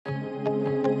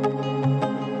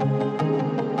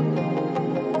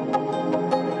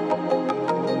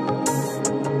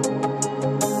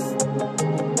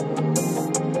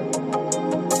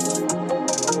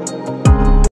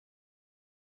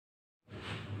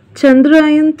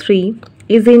Chandrayaan 3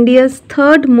 is India's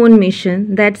third moon mission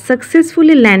that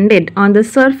successfully landed on the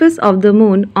surface of the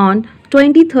moon on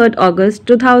 23rd August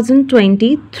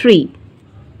 2023.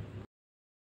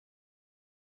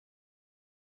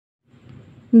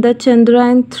 The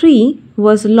Chandrayaan 3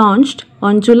 was launched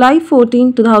on July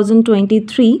 14,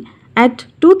 2023 at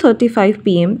 2:35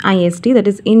 pm IST, that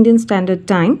is Indian Standard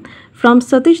Time, from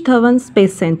Satish Dhawan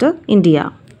Space Center, India.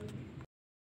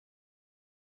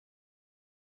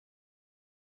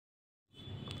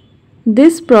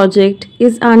 This project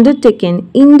is undertaken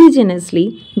indigenously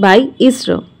by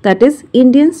ISRO, that is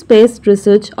Indian Space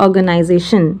Research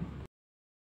Organization.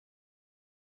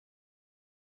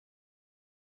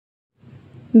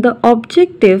 The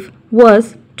objective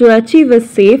was to achieve a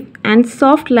safe and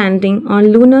soft landing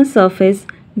on lunar surface,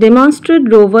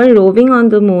 demonstrate rover roving on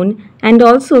the moon, and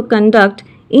also conduct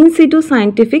in situ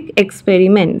scientific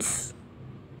experiments.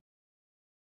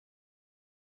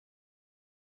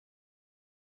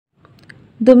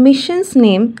 The mission's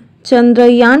name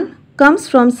Chandrayaan comes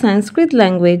from Sanskrit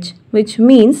language, which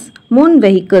means moon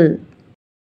vehicle.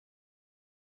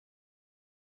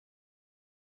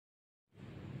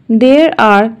 There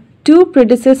are two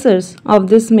predecessors of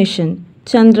this mission,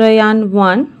 Chandrayaan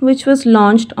 1, which was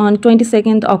launched on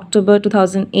 22nd October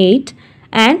 2008,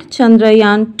 and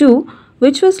Chandrayaan 2,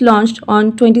 which was launched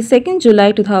on 22nd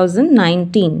July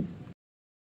 2019.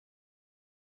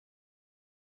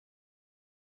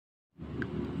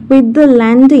 With the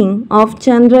landing of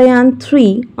Chandrayaan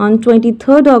 3 on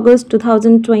 23rd August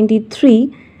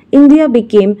 2023, India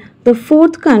became the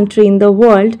fourth country in the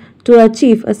world to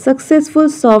achieve a successful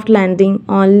soft landing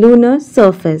on lunar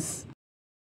surface.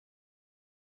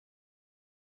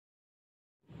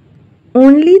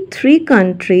 Only three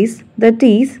countries, that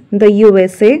is the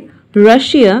USA,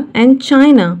 Russia and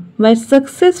China, were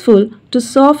successful to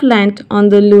soft land on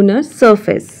the lunar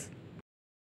surface.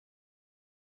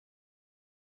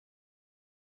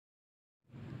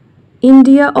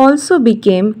 India also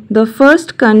became the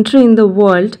first country in the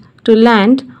world to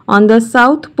land on the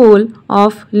south pole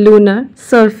of lunar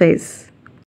surface.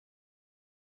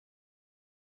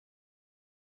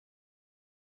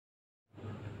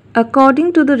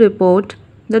 According to the report,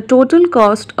 the total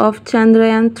cost of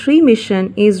Chandrayaan 3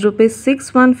 mission is Rs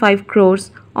 615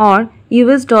 crores or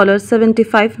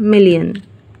 $75 million.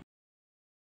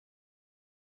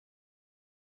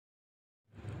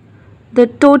 The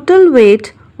total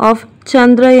weight of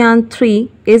Chandrayaan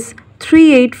 3 is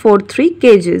 3843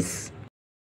 kgs.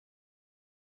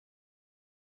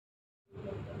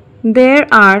 There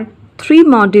are three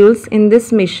modules in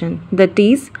this mission, that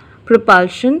is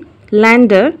propulsion,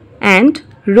 lander and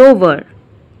rover.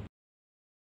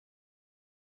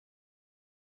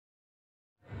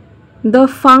 The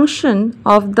function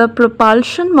of the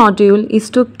propulsion module is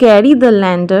to carry the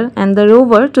lander and the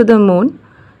rover to the moon.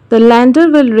 The lander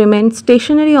will remain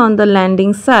stationary on the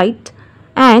landing site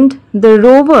and the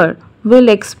rover will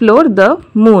explore the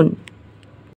moon.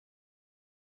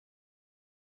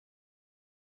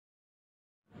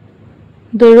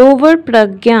 The rover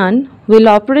Pragyan will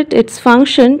operate its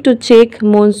function to check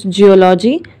moon's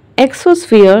geology,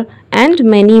 exosphere and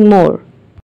many more.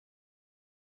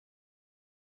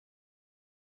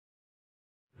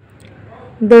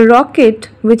 The rocket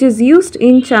which is used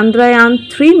in Chandrayaan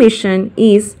 3 mission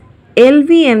is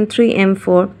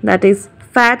LVM3M4, that is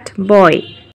Fat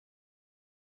Boy.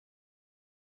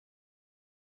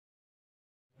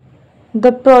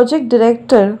 The project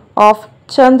director of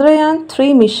Chandrayaan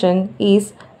 3 mission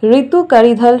is Ritu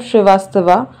Karidhal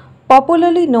Srivastava,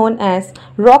 popularly known as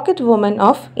Rocket Woman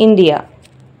of India.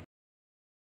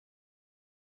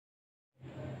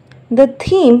 The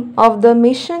theme of the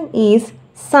mission is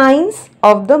Science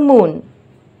of the Moon.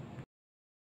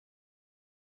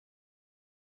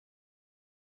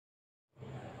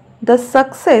 The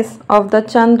success of the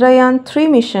Chandrayaan 3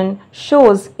 mission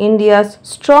shows India's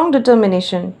strong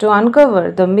determination to uncover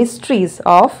the mysteries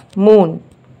of Moon.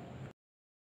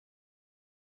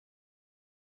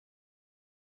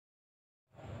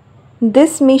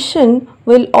 This mission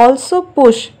will also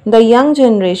push the young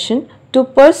generation to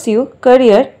pursue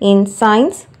career in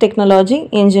science, technology,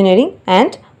 engineering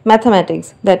and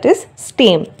mathematics, that is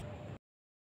STEM.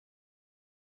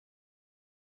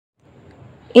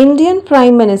 Indian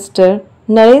Prime Minister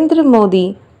Narendra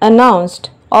Modi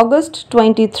announced August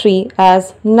 23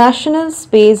 as National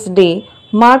Space Day,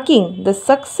 marking the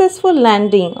successful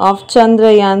landing of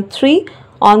Chandrayaan 3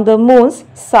 on the moon's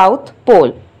south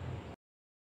pole.